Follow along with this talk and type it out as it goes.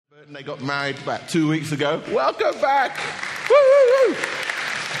And they got married about 2 weeks ago. Welcome back.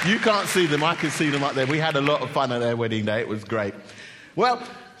 Woo-hoo-hoo. You can't see them. I can see them up there. We had a lot of fun at their wedding day. It was great. Well,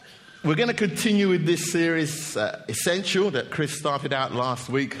 we're going to continue with this series, Essential, that Chris started out last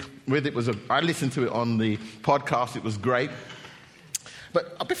week with. I listened to it on the podcast. It was great.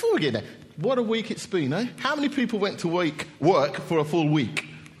 But before we get there, what a week it's been, eh? How many people went to work for a full week?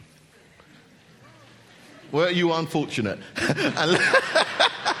 Were you unfortunate?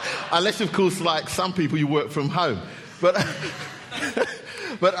 Unless, of course, like some people, you work from home. But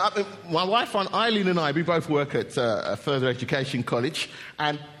my wife, Eileen, and I, we both work at a further education college.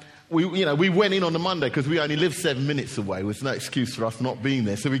 And we went in on the Monday because we only live 7 minutes away. There was no excuse for us not being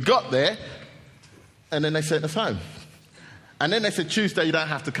there. So we got there, and then they sent us home. And then they said, Tuesday, you don't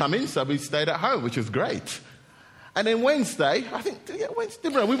have to come in. So we stayed at home, which was great. And then Wednesday,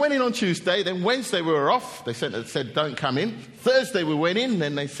 we went in on Tuesday. Then Wednesday we were off. They said, don't come in. Thursday we went in.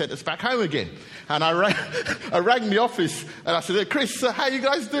 Then they sent us back home again. And I rang the office and I said, hey, Chris, how you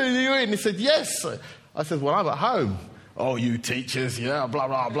guys doing? Are you in? He said, yes. I said, well, I'm at home. Oh, you teachers, yeah, blah,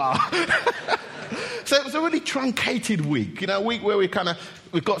 blah, blah. So it was a really truncated week. A week where we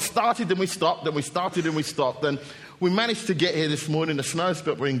got started, then we stopped, then we started, and we stopped. And we managed to get here this morning. The snow's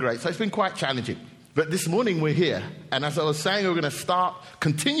been great. So it's been quite challenging. But this morning we're here, and as I was saying, we're going to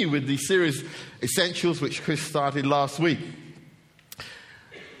continue with the series Essentials, which Chris started last week.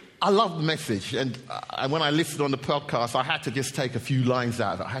 I love the message, and when I listened on the podcast, I had to just take a few lines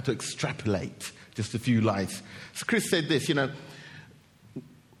out of it. I had to extrapolate just a few lines. So Chris said this,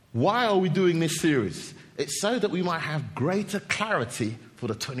 why are we doing this series? It's so that we might have greater clarity for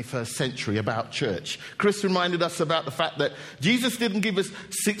the 21st century about church. Chris reminded us about the fact that Jesus didn't give us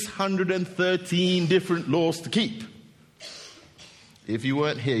 613 different laws to keep. If you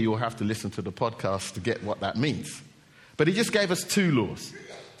weren't here, you'll have to listen to the podcast to get what that means. But he just gave us 2 laws.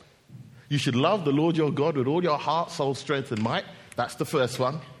 You should love the Lord your God with all your heart, soul, strength, and might. That's the first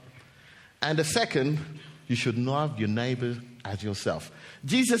one. And the second, you should love your neighbor as yourself.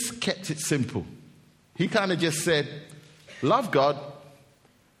 Jesus kept it simple. He kind of just said, love God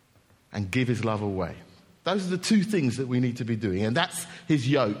and give his love away. Those are the 2 things that we need to be doing. And that's his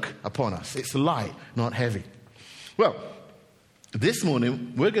yoke upon us. It's light, not heavy. Well, this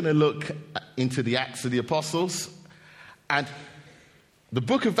morning, we're going to look into the Acts of the Apostles. And the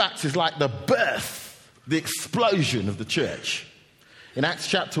book of Acts is like the birth, the explosion of the church. In Acts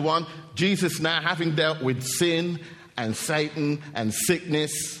chapter 1, Jesus, now having dealt with sin and Satan and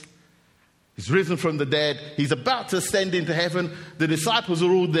sickness, he's risen from the dead. He's about to ascend into heaven. The disciples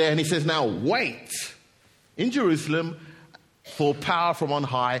are all there. And he says, now wait in Jerusalem for power from on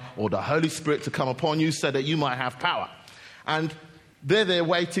high, or the Holy Spirit to come upon you so that you might have power. And they're there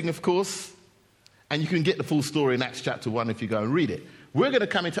waiting, of course. And you can get the full story in Acts chapter 1 if you go and read it. We're going to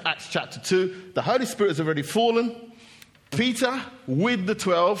come into Acts chapter 2. The Holy Spirit has already fallen. Peter, with the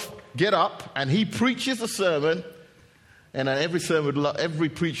 12, get up and he preaches a sermon. And every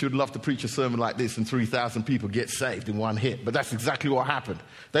preacher would love to preach a sermon like this, and 3,000 people get saved in one hit. But that's exactly what happened.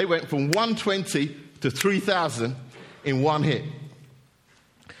 They went from 120 to 3,000 in one hit.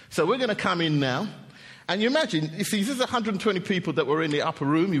 So we're going to come in now. And you imagine, there's 120 people that were in the upper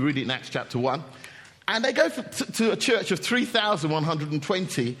room. You read it in Acts chapter 1. And they go to a church of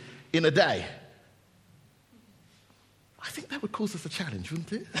 3,120 in a day. I think that would cause us a challenge,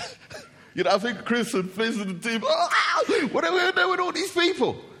 wouldn't it? I think Chris and Fizz and the team, what are we going to do with all these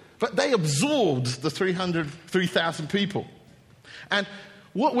people? But they absorbed the 3,000 people. And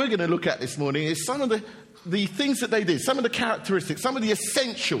what we're going to look at this morning is some of the things that they did, some of the characteristics, some of the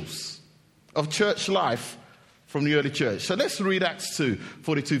essentials of church life from the early church. So let's read Acts 2,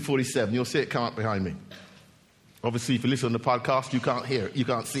 42, 47. You'll see it come up behind me. Obviously, if you listen on the podcast, you can't hear it. You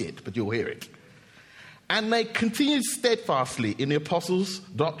can't see it, but you'll hear it. And they continued steadfastly in the apostles'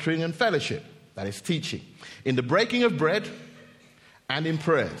 doctrine and fellowship, that is teaching, in the breaking of bread and in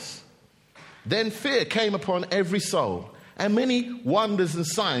prayers. Then fear came upon every soul, and many wonders and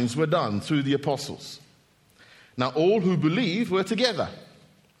signs were done through the apostles. Now all who believed were together,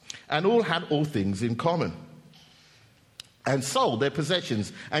 and all had all things in common, and sold their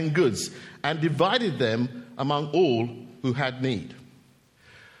possessions and goods, and divided them among all who had need.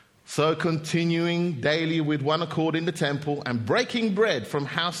 So continuing daily with one accord in the temple and breaking bread from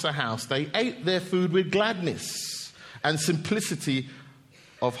house to house, they ate their food with gladness and simplicity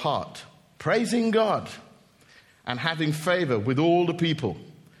of heart, praising God and having favor with all the people.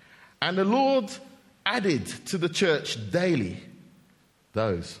 And the Lord added to the church daily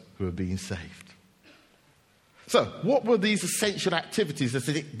those who were being saved. So what were these essential activities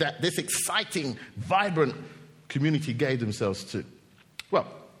that this exciting, vibrant community gave themselves to? Well,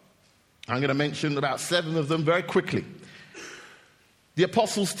 I'm going to mention about 7 of them very quickly. The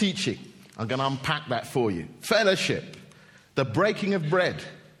apostles' teaching. I'm going to unpack that for you. Fellowship, the breaking of bread,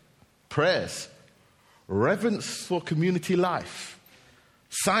 prayers, reverence for community life,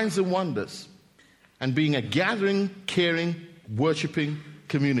 signs and wonders, and being a gathering, caring, worshipping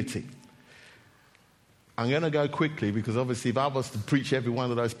community. I'm going to go quickly because obviously if I was to preach every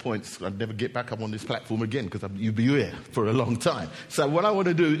one of those points, I'd never get back up on this platform again because you'd be here for a long time. So what I want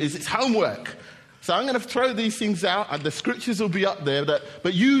to do is it's homework. So I'm going to throw these things out and the scriptures will be up there.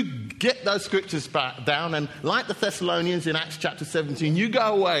 But you get those scriptures back down and like the Thessalonians in Acts chapter 17, you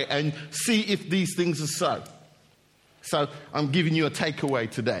go away and see if these things are so. So I'm giving you a takeaway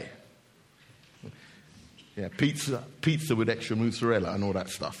today. Yeah, pizza with extra mozzarella and all that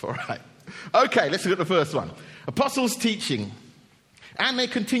stuff. All right. Okay, let's look at the first one. Apostles' teaching. And they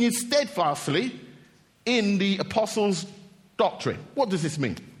continued steadfastly in the apostles' doctrine. What does this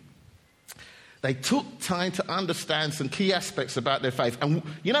mean? They took time to understand some key aspects about their faith. And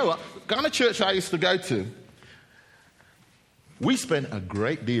you know what? The kind of church I used to go to, we spent a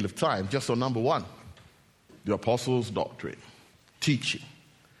great deal of time just on number 1, the apostles' doctrine, teaching.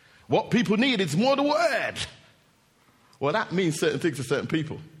 What people need is more the word. Well, that means certain things to certain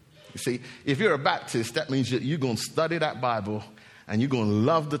people. You see, if you're a Baptist, that means that you're going to study that Bible and you're going to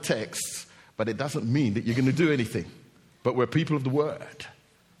love the texts, but it doesn't mean that you're going to do anything. But we're people of the word.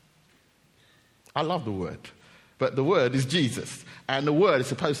 I love the word. But the word is Jesus. And the word is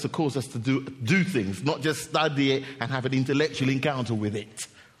supposed to cause us to do things, not just study it and have an intellectual encounter with it.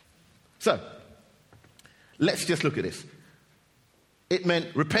 So, let's just look at this. It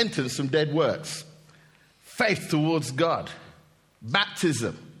meant repentance from dead works, faith towards God,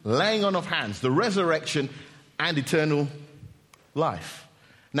 baptism, laying on of hands, the resurrection, and eternal life.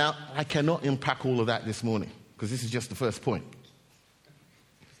 Now, I cannot unpack all of that this morning because this is just the first point.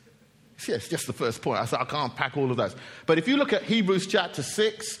 Yes, just the first point. I said I can't pack all of those. But if you look at Hebrews chapter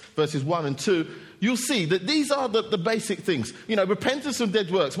 6, verses 1 and 2, you'll see that these are the basic things. You know, repentance from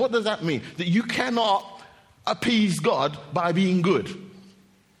dead works. What does that mean? That you cannot appease God by being good.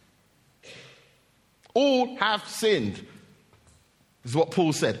 All have sinned, is what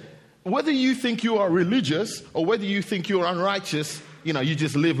Paul said. Whether you think you are religious or whether you think you're unrighteous, you know, you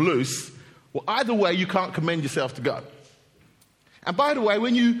just live loose, well, either way, you can't commend yourself to God. And by the way,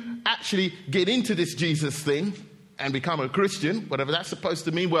 when you actually get into this Jesus thing and become a Christian, whatever that's supposed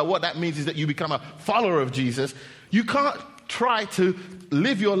to mean, well, what that means is that you become a follower of Jesus. You can't try to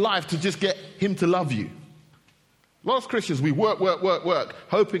live your life to just get him to love you. Most Christians, we work,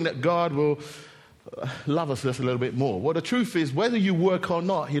 hoping that God will love us just a little bit more. Well, the truth is, whether you work or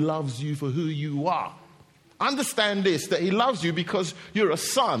not, he loves you for who you are. Understand this, that he loves you because you're a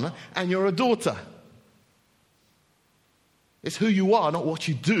son and you're a daughter. It's who you are, not what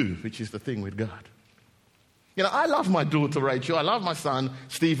you do, which is the thing with God. You know, I love my daughter Rachel, I love my son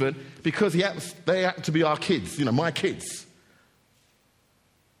Stephen, because they happen to be our kids, you know, my kids.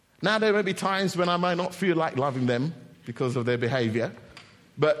 Now, there may be times when I may not feel like loving them because of their behavior,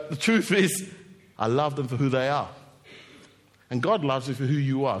 but the truth is, I love them for who they are. And God loves you for who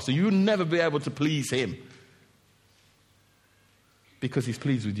you are. So you'll never be able to please him because he's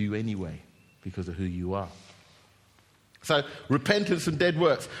pleased with you anyway, because of who you are. So, repentance and dead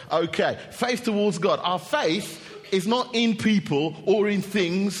works. Okay, faith towards God. Our faith is not in people or in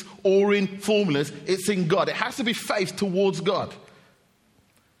things or in formulas. It's in God. It has to be faith towards God.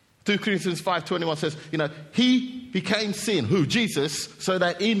 2 Corinthians 5:21 says, you know, he became sin. Who? Jesus. So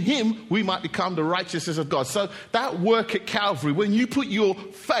that in him we might become the righteousness of God. So that work at Calvary, when you put your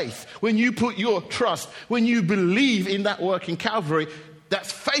faith, when you put your trust, when you believe in that work in Calvary,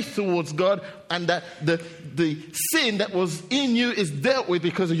 that's faith towards God, and that the sin that was in you is dealt with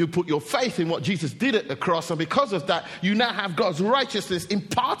because you put your faith in what Jesus did at the cross, and because of that, you now have God's righteousness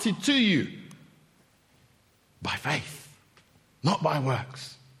imparted to you by faith, not by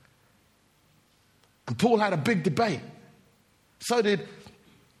works. And Paul had a big debate. So did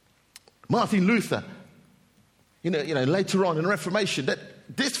Martin Luther. You know, later on in the Reformation, that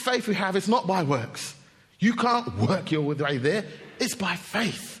this faith we have is not by works. You can't work your way there. It's by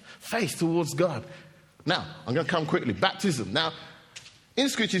faith. Faith towards God. Now, I'm going to come quickly. Baptism. Now, in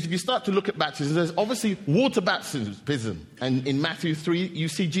scriptures, if you start to look at baptism, there's obviously water baptism. And in Matthew 3, you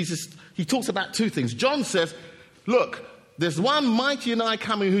see Jesus, he talks about 2 things. John says, look, there's one mighty and I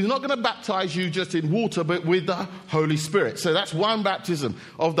coming who's not going to baptize you just in water, but with the Holy Spirit. So that's one baptism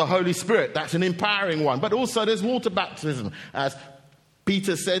of the Holy Spirit. That's an empowering one. But also there's water baptism, as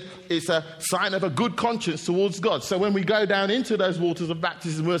Peter said, it's a sign of a good conscience towards God. So when we go down into those waters of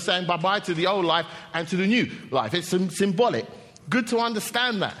baptism, we're saying bye-bye to the old life and to the new life. It's symbolic. good to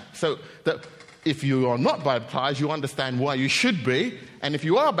understand that. So that if you are not baptized, you understand why you should be. And if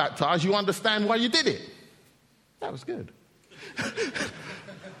you are baptized, you understand why you did it. That was good.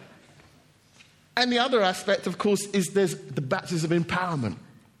 And the other aspect, of course, is there's the baptism of empowerment.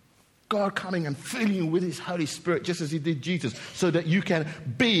 God coming and filling you with his Holy Spirit, just as he did Jesus, so that you can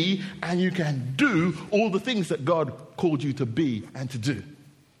be and you can do all the things that God called you to be and to do.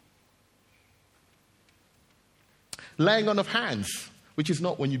 Laying on of hands, which is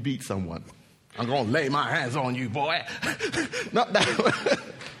not when you beat someone. I'm going to lay my hands on you, boy. Not that.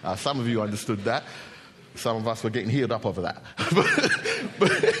 Some of you understood that. Some of us were getting healed up over that.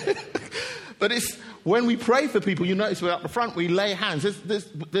 But it's when we pray for people, you notice we're up the front, we lay hands.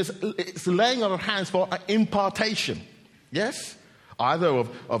 It's laying on of hands for an impartation. Yes? Either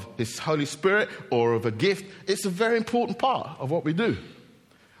of his Holy Spirit or of a gift. It's a very important part of what we do.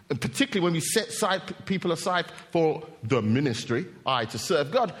 And particularly when we set people aside for the ministry, to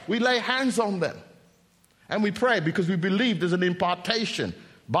serve God, we lay hands on them. And we pray because we believe there's an impartation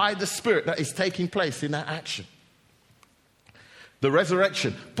by the Spirit that is taking place in that action. The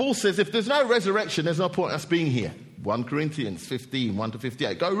resurrection. Paul says if there's no resurrection, there's no point in us being here. 1 Corinthians 15,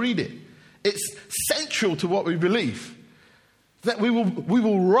 1-58. Go read it. It's central to what we believe. That we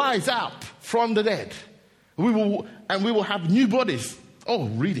will rise up from the dead. We will have new bodies. Oh,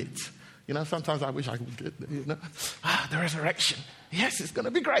 read it. You know, sometimes I wish I could get, the resurrection. Yes, it's going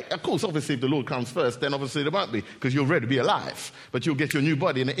to be great. Of course, obviously, if the Lord comes first, then obviously there won't be, because you'll already be alive. But you'll get your new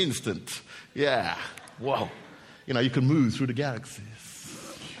body in an instant. Yeah. Whoa. You know, you can move through the galaxies.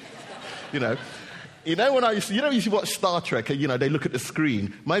 When I used to watch Star Trek, they look at the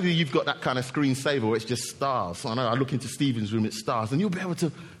screen. Maybe you've got that kind of screensaver where it's just stars. I know, I look into Stephen's room, it's stars, and you'll be able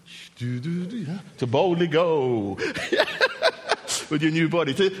to boldly go with your new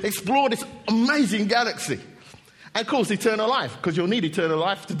body, to explore this amazing galaxy. And of course, eternal life, because you'll need eternal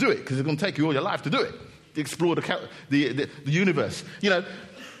life to do it, because it's going to take you all your life to do it, to explore the universe.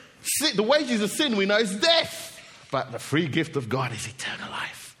 The wages of sin, we know, is death. But the free gift of God is eternal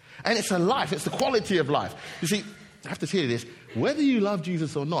life. And it's a life. It's the quality of life. You see, I have to tell you this. Whether you love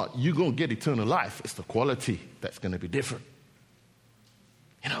Jesus or not, you're going to get eternal life. It's the quality that's going to be different.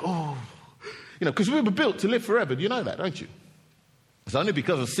 Because we were built to live forever. You know that, don't you? It's only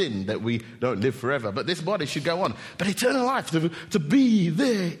because of sin that we don't live forever. But this body should go on. But eternal life, to be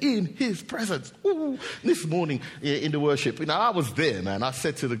there in his presence. Ooh. This morning in the worship, I was there, man. I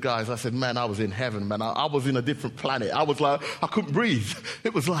said to the guys, I said, man, I was in heaven, man. I was in a different planet. I was like, I couldn't breathe.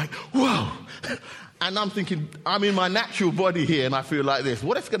 It was like, whoa. And I'm thinking, I'm in my natural body here and I feel like this.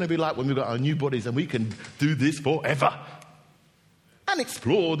 What it's going to be like when we've got our new bodies and we can do this forever and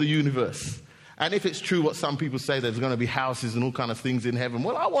explore the universe. And if it's true what some people say, there's going to be houses and all kind of things in heaven,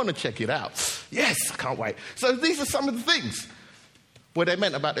 well, I want to check it out. Yes, I can't wait. So these are some of the things where they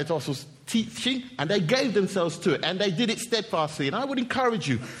meant about the apostles' teaching, and they gave themselves to it, and they did it steadfastly. And I would encourage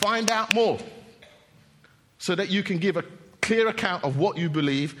you, find out more so that you can give a clear account of what you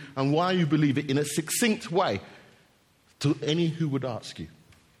believe and why you believe it in a succinct way to any who would ask you.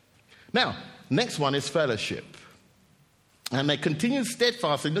 Now, next one is fellowship. And they continued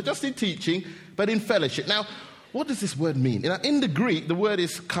steadfastly, not just in teaching, but in fellowship. Now, what does this word mean? In the Greek, the word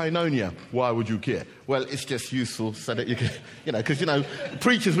is koinonia. Why would you care? Well, it's just useful so that you can, because,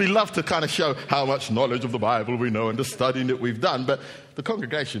 preachers, we love to kind of show how much knowledge of the Bible we know and the studying that we've done. But the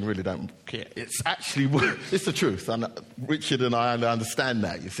congregation really don't care. It's actually, it's the truth. And Richard and I understand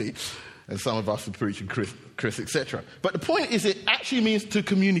that, you see. And some of us are preaching, Chris, etc. But the point is, it actually means to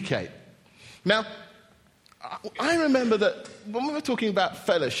communicate. Now, I remember that when we were talking about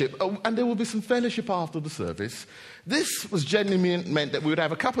fellowship, and there will be some fellowship after the service, this was genuinely meant that we would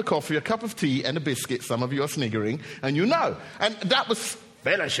have a cup of coffee, a cup of tea, and a biscuit. Some of you are sniggering, and And that was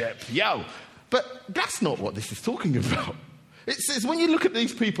fellowship, yo. But that's not what this is talking about. It says when you look at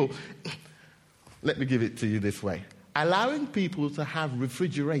these people, let me give it to you this way. Allowing people to have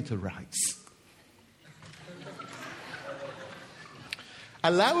refrigerator rights.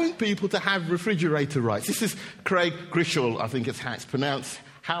 Allowing people to have refrigerator rights. This is Craig Grishall, I think it's how it's pronounced,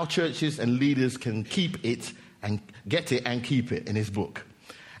 How Churches and Leaders Can Keep It and Get It and Keep It in his book.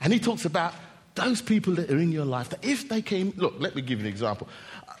 And he talks about those people that are in your life, that if they came... Look, let me give you an example.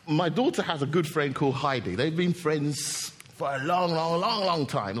 My daughter has a good friend called Heidi. They've been friends for a long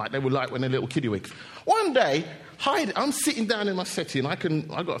time, like they were like when they're little kiddywicks. One day, Heidi, I'm sitting down in my settee and I've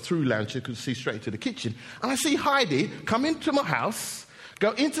got a through lounge, you can see straight to the kitchen. And I see Heidi come into my house,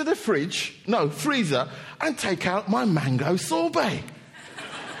 go into the freezer, and take out my mango sorbet.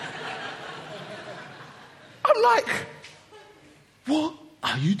 I'm like, what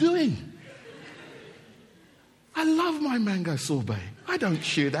are you doing? I love my mango sorbet. I don't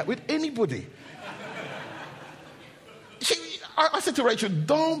share that with anybody. I said to Rachel,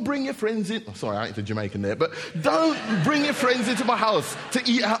 don't bring your friends in. Oh, sorry, I ain't the Jamaican there, but don't bring your friends into my house to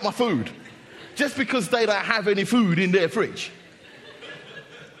eat out my food just because they don't have any food in their fridge.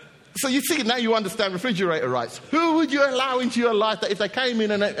 So you see, now you understand refrigerator rights. Who would you allow into your life that if they came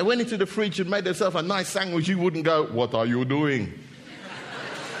in and they went into the fridge and made themselves a nice sandwich, you wouldn't go, what are you doing?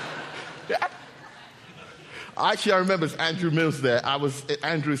 Yeah. Actually, I remember Andrew Mills there. I was at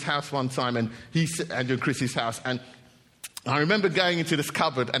Andrew's house one time, and Andrew and Chrissy's house, and I remember going into this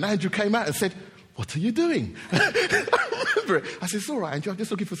cupboard, and Andrew came out and said, what are you doing? I remember it. I said, it's all right, Andrew, I'm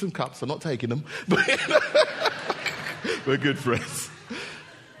just looking for some cups. I'm not taking them. But we're good friends.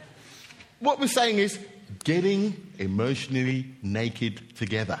 What we're saying is getting emotionally naked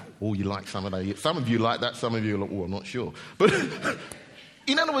together. Oh, you like some of that? Some of you like that. Some of you are like, oh, I'm not sure. But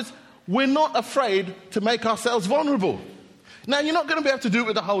in other words, we're not afraid to make ourselves vulnerable. Now, you're not going to be able to do it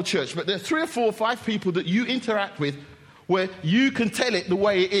with the whole church, but there are 3 or 4 or 5 people that you interact with where you can tell it the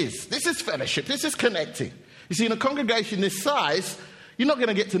way it is. This is fellowship. This is connecting. You see, in a congregation this size, you're not going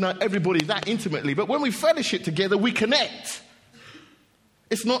to get to know everybody that intimately, but when we fellowship together, we connect.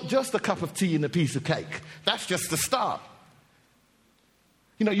 It's not just a cup of tea and a piece of cake. That's just the start.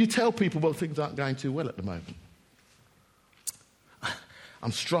 You know, you tell people, well, things aren't going too well at the moment.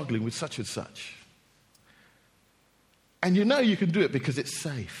 I'm struggling with such and such. And you know you can do it because it's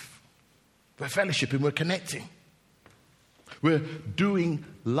safe. We're fellowshipping, we're connecting. We're doing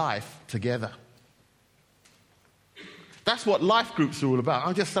life together. That's what life groups are all about.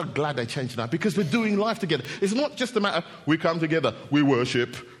 I'm just so glad they changed that because we're doing life together. It's not just a matter, we come together, we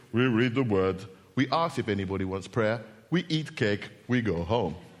worship, we read the word, we ask if anybody wants prayer, we eat cake, we go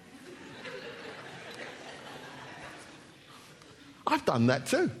home. I've done that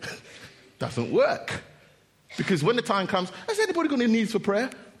too. Doesn't work. Because when the time comes, has anybody got any needs for prayer?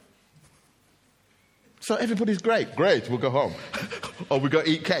 So everybody's great. Great, we'll go home. Or we go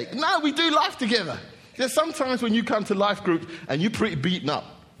eat cake. No, we do life together. There's sometimes when you come to life group and you're pretty beaten up.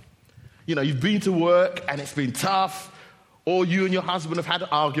 You know, you've been to work and it's been tough. Or you and your husband have had an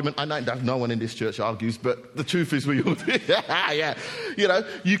argument. I know no one in this church argues, but the truth is we all do. Yeah. You know,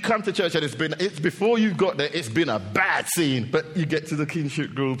 you come to church and it's before you got there, it's been a bad scene. But you get to the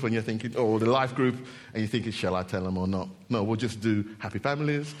kinship group and you're thinking, oh, the life group, and you're thinking, shall I tell them or not? No, we'll just do happy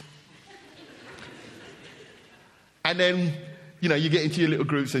families. And then, you know, you get into your little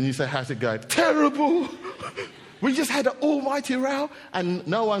groups and you say, how's it going? Terrible. We just had an almighty row. And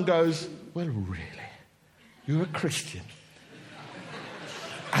no one goes, well, really? You're a Christian.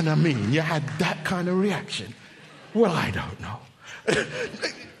 And I mean, you had that kind of reaction. Well, I don't know.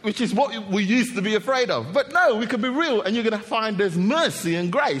 Which is what we used to be afraid of. But no, we can be real and you're going to find there's mercy and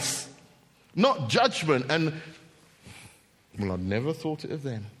grace, not judgment. And, well, I never thought it of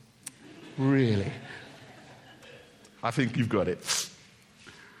them. Really? I think you've got it.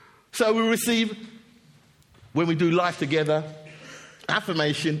 So we receive, when we do life together,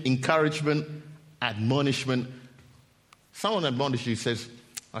 affirmation, encouragement, admonishment. Someone admonishes you, says,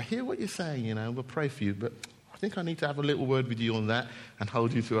 I hear what you're saying, you know, we'll pray for you, but I think I need to have a little word with you on that and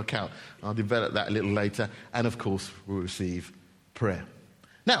hold you to account. I'll develop that a little later. And of course, we'll receive prayer.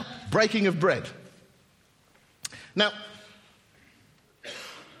 Now, breaking of bread. Now,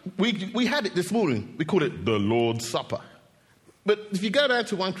 we had it this morning. We called it the Lord's Supper. But if you go down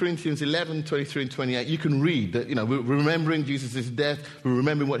to 1 Corinthians 11, 23 and 28, you can read that, you know, we're remembering Jesus' death, we're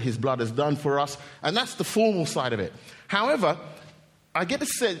remembering what his blood has done for us, and that's the formal side of it. However, I get a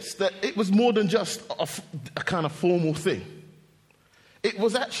sense that it was more than just a kind of formal thing. It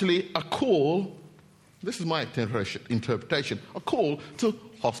was actually a call, this is my interpretation, a call to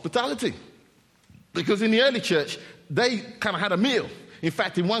hospitality. Because in the early church, they kind of had a meal. In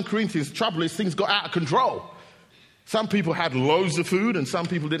fact, in 1 Corinthians, the trouble is things got out of control. Some people had loads of food and some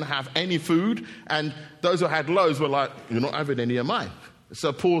people didn't have any food. And those who had loads were like, you're not having any of mine.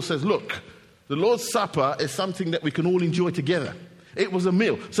 So Paul says, look, the Lord's Supper is something that we can all enjoy together. It was a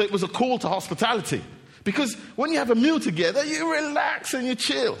meal. So it was a call to hospitality. Because when you have a meal together, you relax and you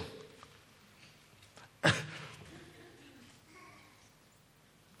chill.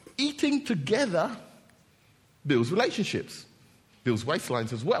 Eating together builds relationships. Builds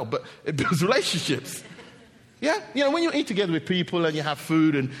waistlines as well, but it builds relationships. Yeah? You know, when you eat together with people and you have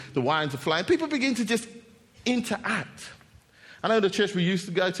food and the wines are flying, people begin to just interact. I know the church we used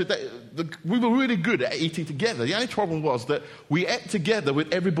to go to, we were really good at eating together. The only problem was that we ate together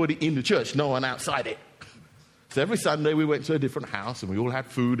with everybody in the church, no one outside it. So every Sunday we went to a different house and we all had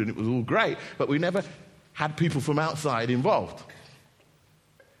food and it was all great, but we never had people from outside involved.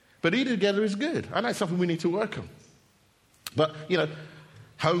 But eating together is good. I know it's something we need to work on. But,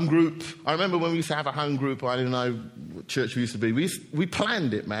 home group. I remember when we used to have a home group. I didn't know what church we used to be. We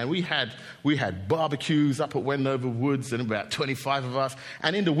planned it, man. We had barbecues up at Wendover Woods, and about 25 of us.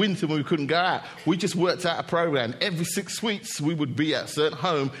 And in the winter when we couldn't go out, we just worked out a program. Every 6 weeks we would be at a certain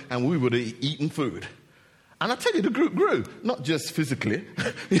home and we would be eating food. And I tell you, the group grew, not just physically,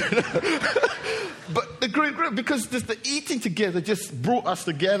 but the group grew because just the eating together just brought us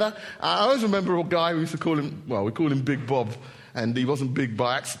together. I always remember a guy, we used to call him, we called him Big Bob, and he wasn't big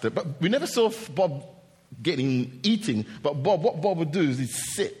by accident. But we never saw Bob eating. But what Bob would do is he'd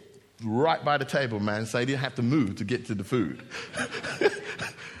sit right by the table, man, so he didn't have to move to get to the food.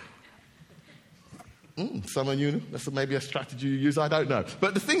 Some of you, that's maybe a strategy you use, I don't know.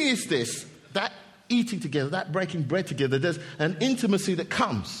 But the thing is this, that eating together, that breaking bread together, there's an intimacy that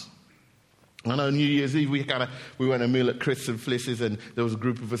comes. I know New Year's Eve, we went a meal at Chris and Fliss's, and there was a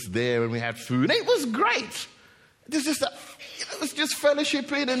group of us there, and we had food. And it was great. It was just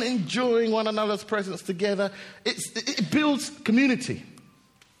fellowshipping and enjoying one another's presence together. It builds community.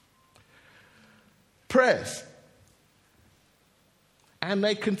 Prayers. And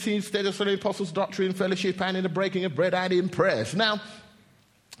they continue steadfastly in the apostles' doctrine, fellowship, and in the breaking of bread, and in prayers. Now,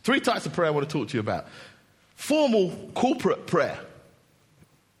 3 types of prayer I want to talk to you about. Formal corporate prayer.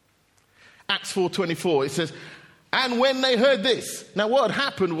 Acts 4:24, it says, and when they heard this. Now what had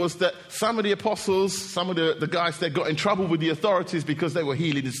happened was that some of the apostles, some of the guys there got in trouble with the authorities because they were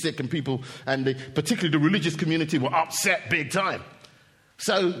healing the sick, and people, and particularly the religious community, were upset big time.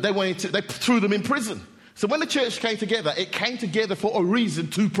 So they threw them in prison. So when the church came together, it came together for a reason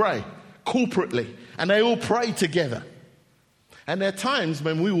to pray corporately. And they all prayed together. And there are times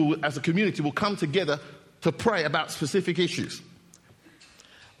when we will, as a community, will come together to pray about specific issues.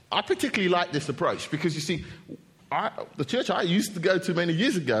 I particularly like this approach because, you see, the church I used to go to many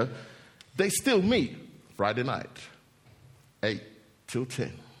years ago, they still meet Friday night, 8 till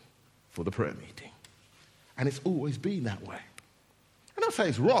 10, for the prayer meeting. And it's always been that way. I'm not saying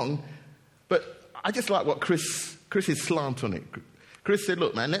it's wrong, but I just like what Chris's slant on it. Chris said,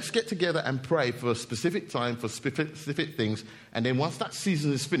 look, man, let's get together and pray for a specific time, for specific things, and then once that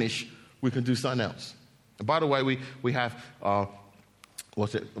season is finished, we can do something else. And by the way, we have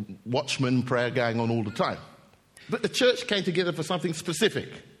watchman prayer going on all the time. But the church came together for something specific.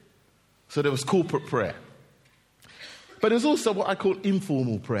 So there was corporate prayer. But there's also what I call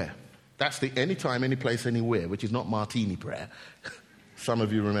informal prayer. That's the anytime, any place, anywhere, which is not martini prayer. Some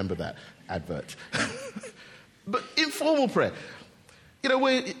of you remember that advert. But informal prayer.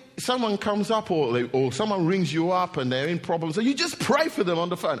 Where someone comes up or someone rings you up and they're in problems, and you just pray for them on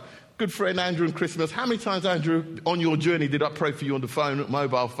the phone. Good friend Andrew and Christmas. How many times, Andrew, on your journey did I pray for you on the phone,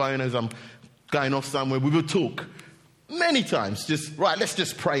 mobile phone, as I'm going off somewhere? We would talk many times. Let's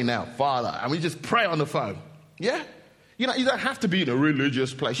just pray now, Father. And we just pray on the phone. Yeah? You don't have to be in a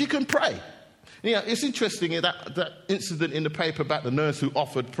religious place. You can pray. It's interesting that incident in the paper about the nurse who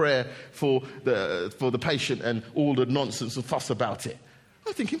offered prayer for the patient and all the nonsense and fuss about it.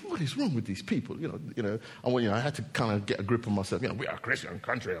 I'm thinking, what is wrong with these people? I had to kind of get a grip on myself. We are a Christian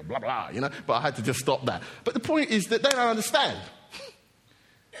country, blah, blah, but I had to just stop that. But the point is that they don't understand.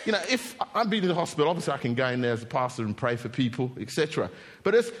 If I've been in the hospital, obviously I can go in there as a pastor and pray for people, etc.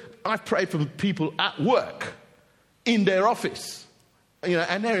 But I've prayed for people at work, in their office,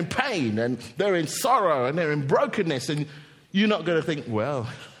 and they're in pain, and they're in sorrow, and they're in brokenness, and you're not going to think, well,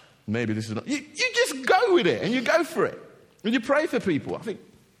 maybe this is not. You just go with it, and you go for it. And you pray for people. I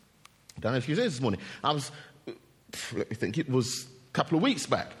don't know if you said this morning. It was a couple of weeks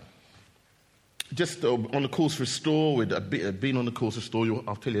back. Just on the course Restore, been on the course Restore.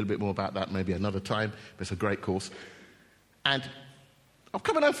 I'll tell you a little bit more about that maybe another time. But it's a great course. And I'm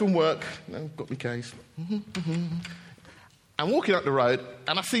coming home from work. Got my case. I'm walking up the road,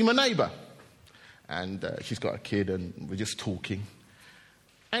 and I see my neighbour. And she's got a kid, and we're just talking.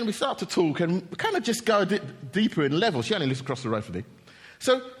 And we start to talk, and we kind of just go deeper in level. She only lives across the road from me.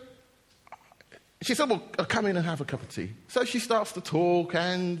 So she said, well, come in and have a cup of tea. So she starts to talk,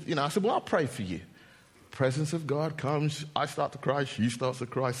 and, I said, well, I'll pray for you. Presence of God comes. I start to cry. She starts to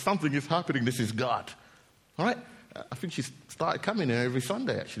cry. Something is happening. This is God. All right? I think she started coming here every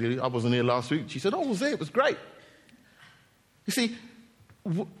Sunday, actually. I wasn't here last week. She said, I was there. It was great. You see,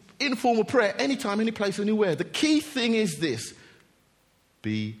 informal prayer, anytime, any place, anywhere. The key thing is this.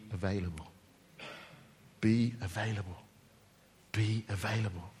 Be available. Be available. Be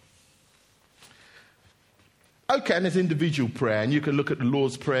available. Okay, and there's individual prayer, and you can look at the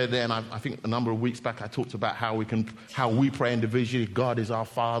Lord's Prayer there, and I think a number of weeks back I talked about how we pray individually. God is our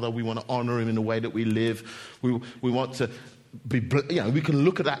Father. We want to honor Him in the way that we live. We want to we can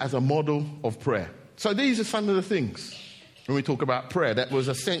look at that as a model of prayer. So these are some of the things when we talk about prayer that was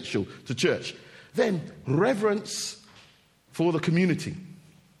essential to church. Then reverence for the community.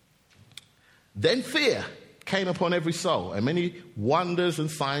 Then fear came upon every soul, and many wonders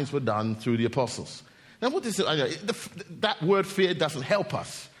and signs were done through the apostles. Now, what is it? That word fear doesn't help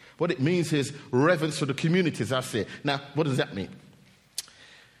us. What it means is reverence for the community, as I say. Now, what does that mean?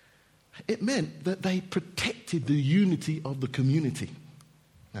 It meant that they protected the unity of the community.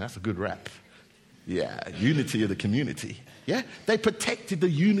 Now, that's a good rap. Yeah, unity of the community. Yeah, they protected the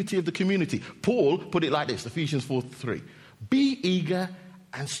unity of the community. Paul put it like this, Ephesians 4:3. Be eager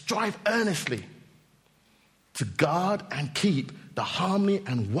and strive earnestly to guard and keep the harmony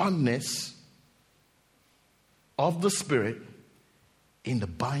and oneness of the Spirit in the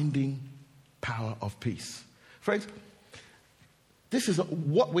binding power of peace. Friends,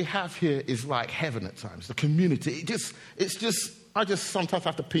 what we have here is like heaven at times, the community. I just sometimes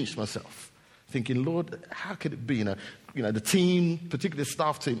have to pinch myself, thinking, Lord, how could it be? The team, particularly the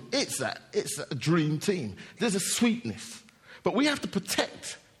staff team, it's a dream team. There's a sweetness. But we have to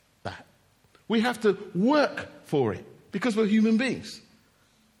protect that. We have to work for it because we're human beings.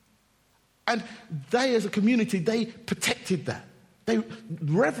 And they, as a community, they protected that.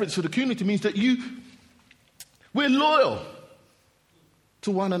 Reverence for the community means that we're loyal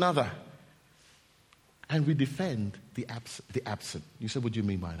to one another. And we defend the absent. You said, what do you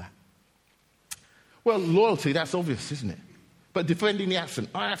mean by that? Well, loyalty, that's obvious, isn't it? But defending the absent,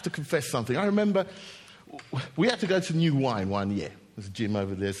 I have to confess something. I remember we had to go to New Wine one year. There's a gym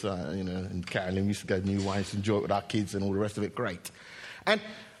over there, so, and Carolyn, we used to go to New Wine to enjoy it with our kids and all the rest of it. Great. And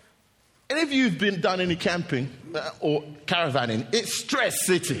if you've done any camping or caravanning, it's stress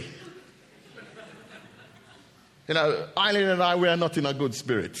city. Eileen and I, we are not in a good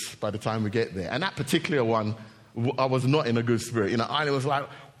spirits by the time we get there. And that particular one, I was not in a good spirit. Eileen was like,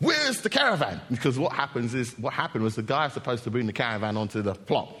 where's the caravan? Because what happened was the guy was supposed to bring the caravan onto the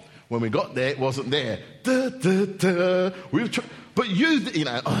plot. When we got there, it wasn't there.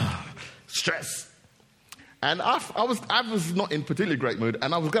 Stress. And I was not in particularly great mood,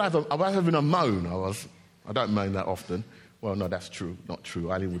 and I was having a moan. I don't moan that often. Well, no, that's true. Not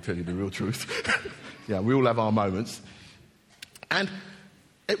true. Eileen will tell you the real truth. Yeah, we all have our moments. And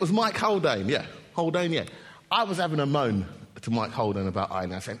it was Mike Haldane, yeah. I was having a moan to Mike Haldane about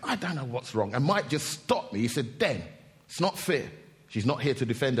Eileen. I said, I don't know what's wrong. And Mike just stopped me. He said, Den, it's not fair. She's not here to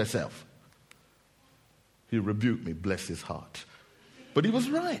defend herself. He rebuked me, bless his heart. But he was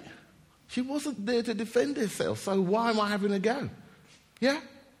right. She wasn't there to defend herself, so why am I having a go? Yeah?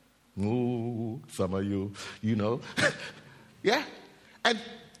 Ooh, some of you know. Yeah? And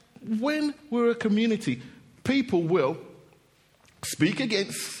when we're a community, people will speak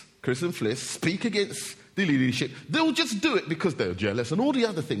against Chris and Fliss, speak against the leadership. They'll just do it because they're jealous and all the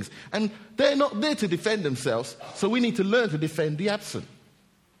other things. And they're not there to defend themselves, so we need to learn to defend the absent.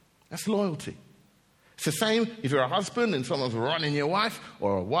 That's loyalty. It's the same if you're a husband and someone's running your wife,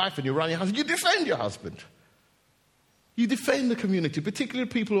 or a wife and you're running your husband. You defend your husband. You defend the community, particularly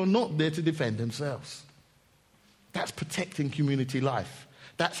people who are not there to defend themselves. That's protecting community life.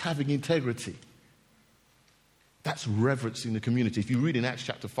 That's having integrity. That's reverencing the community. If you read in Acts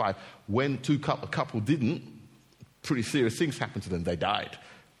chapter 5, when a couple didn't, pretty serious things happened to them. They died.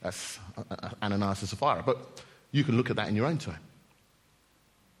 That's Ananias and Sapphira. But you can look at that in your own time.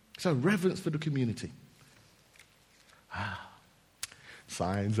 So reverence for the community.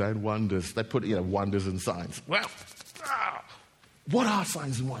 Signs and wonders. They put, wonders and signs. Well, what are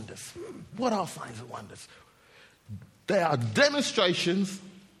signs and wonders? What are signs and wonders? They are demonstrations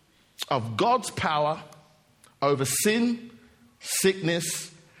of God's power over sin,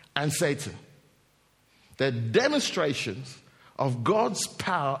 sickness, and Satan. They're demonstrations of God's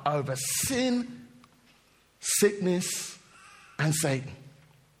power over sin, sickness, and Satan.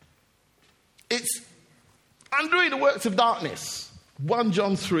 It's undoing the works of darkness. 1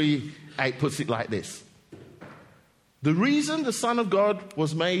 John 3:8 puts it like this. The reason the Son of God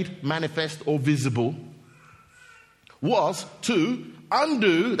was made manifest or visible was to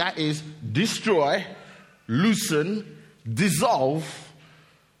undo, that is, destroy, loosen, dissolve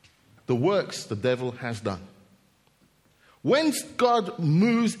the works the devil has done. When God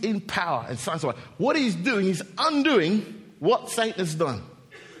moves in power and signs, what he's doing is undoing what Satan has done.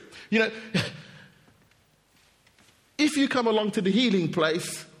 If you come along to the healing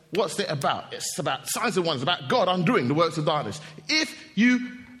place, what's it about? It's about signs and wonders, about God undoing the works of darkness. If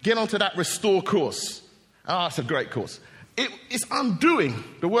you get onto that restore course, it's a great course. It's undoing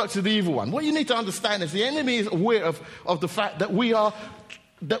the works of the evil one. What you need to understand is the enemy is aware of the fact that we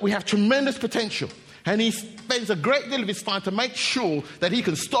have tremendous potential. And he spends a great deal of his time to make sure that he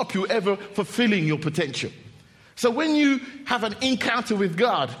can stop you ever fulfilling your potential. So when you have an encounter with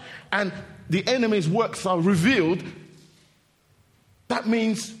God and the enemy's works are revealed, that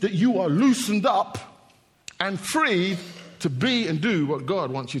means that you are loosened up and freed to be and do what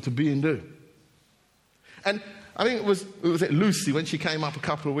God wants you to be and do. And I think it was Lucy when she came up a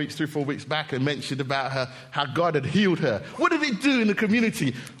couple of weeks, 3-4 weeks back, and mentioned about how God had healed her. What did it do in the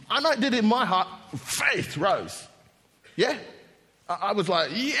community? I know it did in my heart. Faith rose. Yeah? I was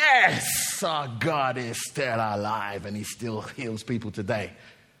like, yes, our God is still alive and he still heals people today.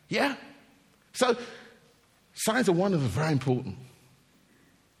 Yeah? So signs and wonders are very important.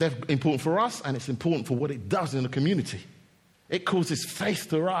 They're important for us, and it's important for what it does in the community. It causes faith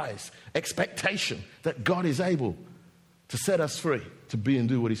to rise, expectation that God is able to set us free, to be and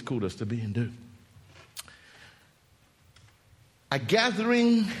do what he's called us to be and do. A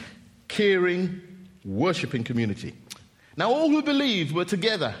gathering, caring, worshipping community. Now all who believed were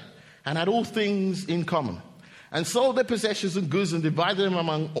together and had all things in common, and sold their possessions and goods and divided them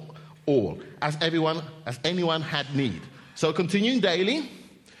among all, as anyone had need. So continuing daily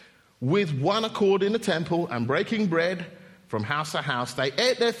with one accord in the temple and breaking bread from house to house, they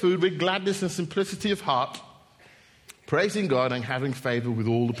ate their food with gladness and simplicity of heart, praising God and having favor with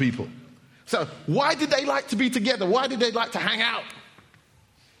all the people. So why did they like to be together? Why did they like to hang out?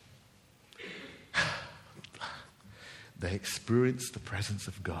 They experienced the presence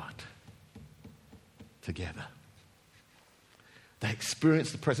of God together. They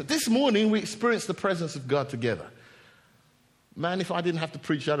experienced the presence. This morning we experienced the presence of God together. Man, if I didn't have to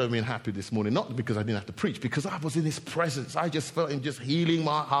preach, I'd have been happy this morning. Not because I didn't have to preach, because I was in his presence. I just felt him just healing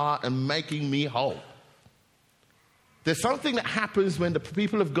my heart and making me whole. There's something that happens when the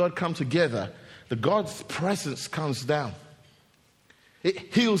people of God come together. The God's presence comes down.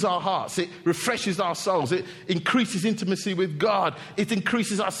 It heals our hearts. It refreshes our souls. It increases intimacy with God. It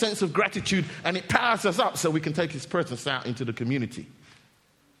increases our sense of gratitude, and it powers us up so we can take his presence out into the community.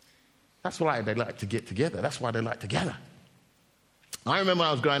 That's why they like to get together. That's why they like together. I remember when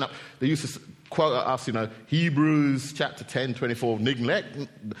I was growing up, they used to quote us, Hebrews chapter 10, 24,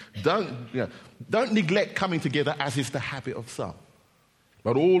 don't neglect coming together as is the habit of some.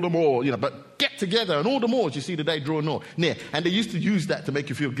 But all the more, but get together, and all the more as you see the day draw near. And they used to use that to make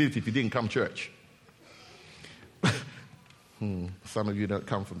you feel guilty if you didn't come to church. Some of you don't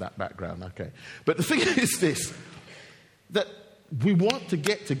come from that background, okay. But the thing is this, that we want to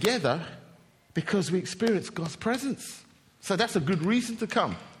get together because we experience God's presence. So that's a good reason to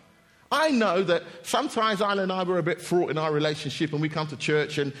come. I know that sometimes Isla and I were a bit fraught in our relationship, and we come to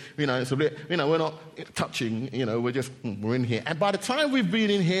church and, it's a bit, we're not touching, we're in here. And by the time we've been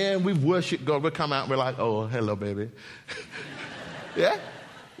in here and we've worshipped God, we come out and we're like, oh, hello, baby. Yeah?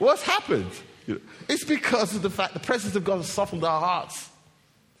 What's happened? It's because of the fact the presence of God has softened our hearts.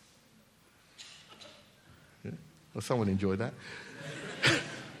 Yeah? Well, someone enjoyed that.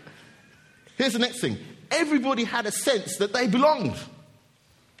 Here's the next thing. Everybody had a sense that they belonged.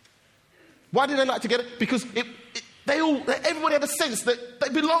 Why did they like together? Because everybody had a sense that they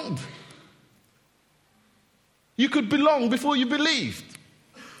belonged. You could belong before you believed.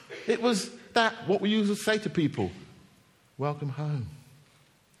 It was what we used to say to people, welcome home.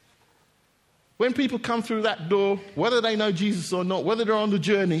 When people come through that door, whether they know Jesus or not, whether they're on the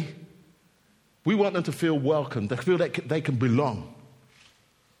journey, we want them to feel welcome. They feel that they can belong.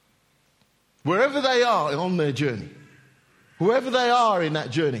 Wherever they are on their journey, whoever they are in that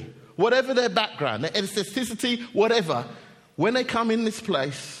journey, whatever their background, their ethnicity, whatever, when they come in this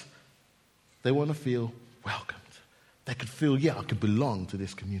place, they want to feel welcomed. They could feel, I could belong to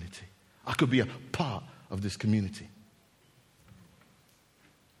this community. I could be a part of this community.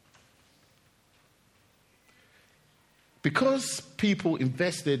 Because people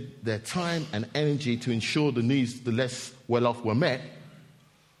invested their time and energy to ensure the needs of the less well-off were met,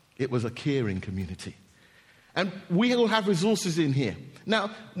 it was a caring community. And we all have resources in here.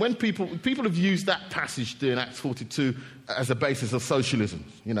 Now, when people have used that passage there in Acts 42 as a basis of socialism,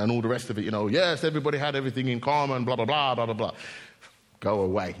 and all the rest of it, yes, everybody had everything in common, blah, blah, blah, blah, blah, blah. Go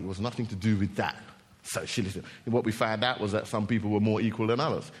away. It was nothing to do with that, socialism. And what we found out was that some people were more equal than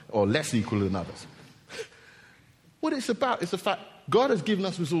others, or less equal than others. What it's about is the fact God has given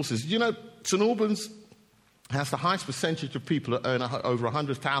us resources. St Albans has the highest percentage of people that earn over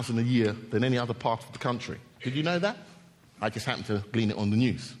 $100,000 a year than any other part of the country. Did you know that? I just happened to glean it on the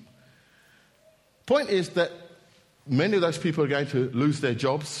news. Point is that many of those people are going to lose their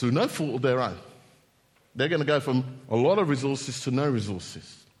jobs through no fault of their own. They're going to go from a lot of resources to no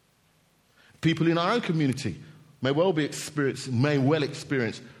resources. People in our own community may well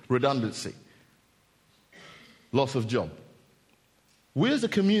experience redundancy. loss of job. We as a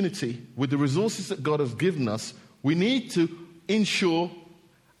community, with the resources that God has given us, we need to ensure,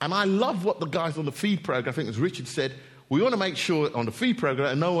 and I love what the guys on the feed program, I think it was Richard said, we want to make sure on the feed program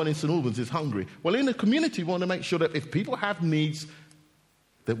that no one in St Albans is hungry. Well, in the community, we want to make sure that if people have needs,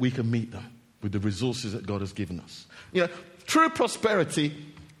 that we can meet them with the resources that God has given us. You know, true prosperity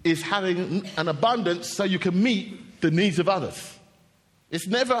is having an abundance so you can meet the needs of others. It's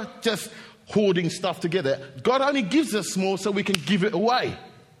never just hoarding stuff together. God only gives us more so we can give it away.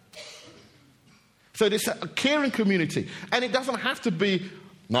 So it's a caring community. And it doesn't have to be,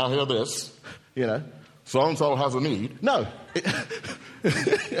 now hear this, you know, so-and-so has a need. No.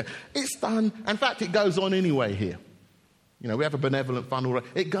 It's done. In fact, it goes on anyway here. You know, we have a benevolent fund.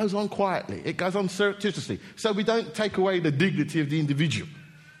 It goes on quietly. It goes on surreptitiously. So we don't take away the dignity of the individual.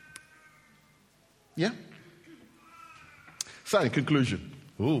 Yeah? So in conclusion,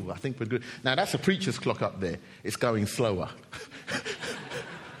 I think we're good. Now that's a preacher's clock up there. It's going slower.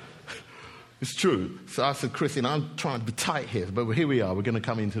 It's true. So I said, Chris, I'm trying to be tight here, but here we are. We're going to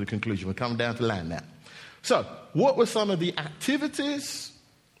come into the conclusion. We're coming down to land now. So what were some of the activities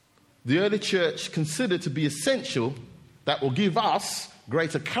the early church considered to be essential that will give us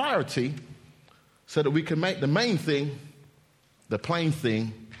greater clarity so that we can make the main thing the plain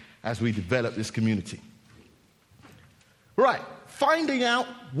thing as we develop this community? Right, finding out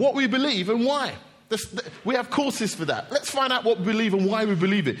what we believe and why. We have courses for that. Let's find out what we believe and why we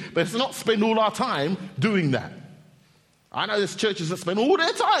believe it. But let's not spend all our time doing that. I know there's churches that spend all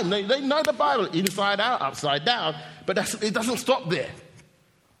their time. They know the Bible inside out, upside down. But it doesn't stop there.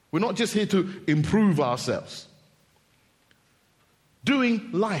 We're not just here to improve ourselves.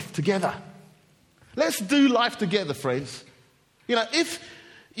 Doing life together. Let's do life together, friends. You know, if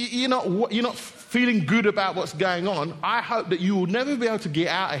you're not feeling good about what's going on, I hope that you will never be able to get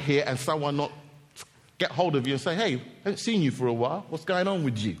out of here and someone not get hold of you and say, hey, I haven't seen you for a while. What's going on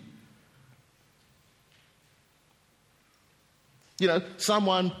with you? You know,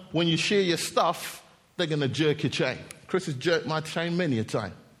 someone, when you share your stuff, they're going to jerk your chain. Chris has jerked my chain many a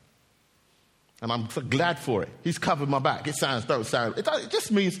time. And I'm so glad for it. He's covered my back. It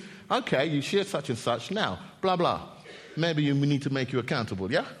just means, okay, you share such and such now, blah, blah. Maybe we need to make you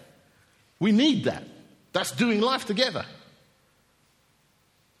accountable, yeah? We need that. That's doing life together.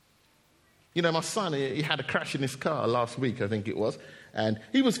 You know, my son, he had a crash in his car last week, I think it was. And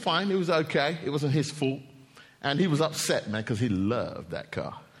he was fine. He was okay. It wasn't his fault. And he was upset, man, because he loved that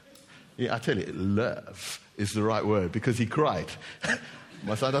car. Yeah, I tell you, love is the right word, because he cried.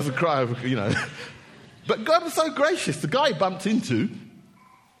 My son doesn't cry, you know. But God was so gracious. The guy he bumped into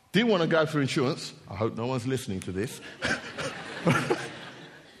didn't want to go for insurance. I hope no one's listening to this.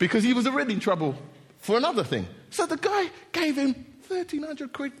 Because he was already in trouble for another thing. So the guy gave him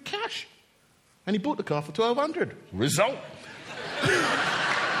 1,300 quid cash. And he bought the car for 1,200. Result.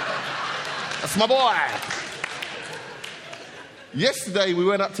 That's my boy. Yesterday we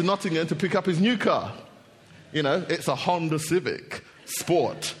went up to Nottingham to pick up his new car. You know, it's a Honda Civic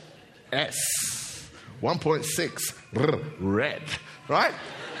Sport S 1.6 red, right?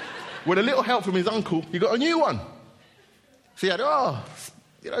 With a little help from his uncle, he got a new one. So he had,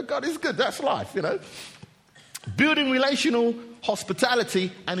 God is good. That's life, you know. Building relational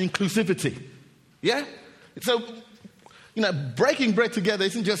hospitality and inclusivity. Yeah? So, you know, breaking bread together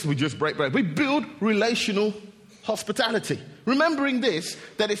isn't just we just break bread. We build relational hospitality. Remembering this,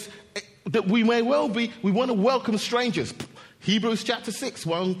 that we may well be, we want to welcome strangers. Hebrews chapter 6,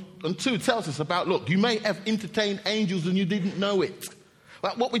 1 and 2 tells us about, look, you may have entertained angels and you didn't know it.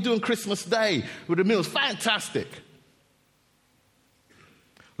 Like what we do on Christmas Day with the meals, fantastic.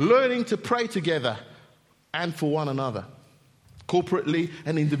 Learning to pray together and for one another, corporately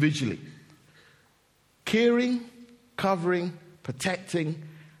and individually. Caring, covering, protecting,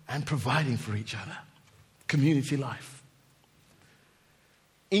 and providing for each other. Community life.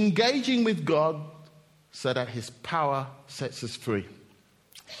 Engaging with God so that his power sets us free.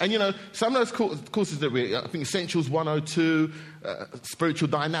 And you know, some of those courses that I think Essentials 102, Spiritual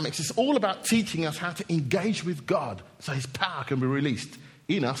Dynamics, it's all about teaching us how to engage with God so his power can be released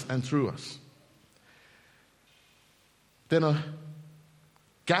in us and through us. Then a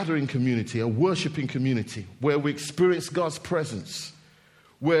gathering community, a worshiping community, where we experience God's presence,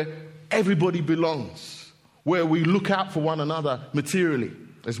 where everybody belongs, where we look out for one another materially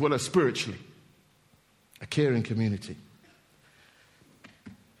as well as spiritually. A caring community.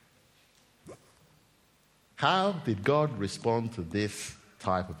 How did God respond to this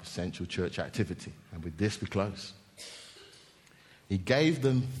type of essential church activity? And with this we close. He gave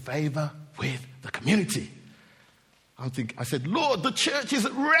them favor with the community. I said, Lord, the church is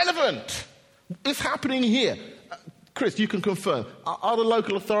relevant. It's happening here. Chris, you can confirm, are the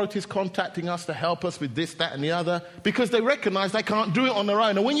local authorities contacting us to help us with this, that and the other? Because they recognize they can't do it on their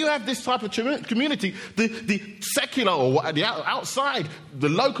own. And when you have this type of community, the secular or the outside, the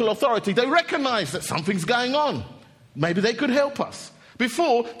local authority, they recognize that something's going on. Maybe they could help us.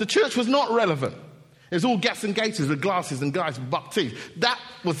 Before, the church was not relevant. It was all gas and gators with glasses and guys with buck teeth. That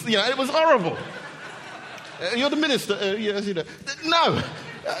was, it was horrible. You're the minister. No.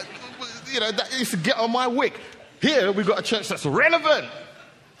 That used to get on my wick. Here, we've got a church that's relevant.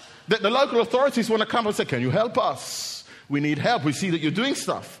 That the local authorities want to come and say, can you help us? We need help. We see that you're doing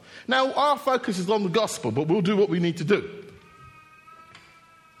stuff. Now, our focus is on the gospel, but we'll do what we need to do.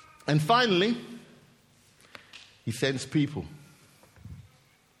 And finally, he sends people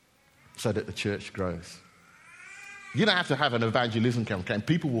so that the church grows. You don't have to have an evangelism campaign.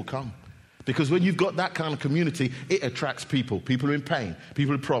 People will come. Because when you've got that kind of community, it attracts people. People who are in pain,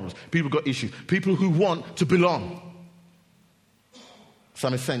 people with problems, people who've got issues, people who want to belong.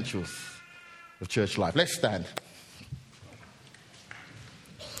 Some essentials of church life. Let's stand.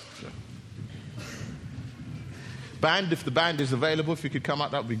 Band, if the band is available, if you could come up,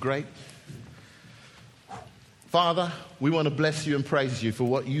 that would be great. Father, we want to bless you and praise you for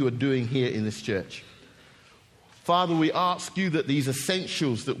what you are doing here in this church. Father, we ask you that these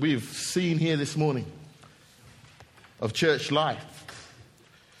essentials that we've seen here this morning of church life,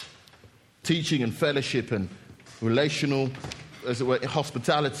 teaching and fellowship and relational, as it were,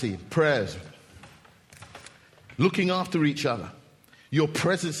 hospitality, prayers, looking after each other, your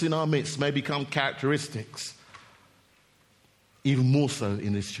presence in our midst may become characteristics, even more so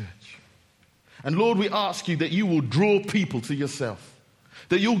in this church. And Lord, we ask you that you will draw people to yourself.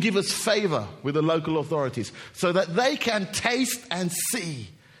 That you'll give us favor with the local authorities so that they can taste and see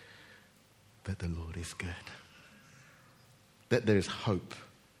that the Lord is good. That there is hope.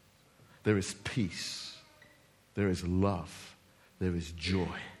 There is peace. There is love. There is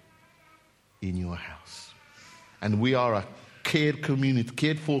joy in your house. And we are a cared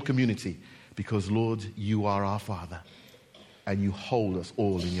for community because, Lord, you are our Father and you hold us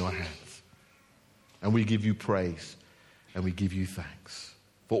all in your hands. And we give you praise and we give you thanks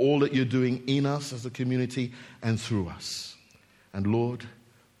for all that you're doing in us as a community and through us. And Lord,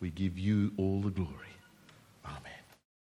 we give you all the glory.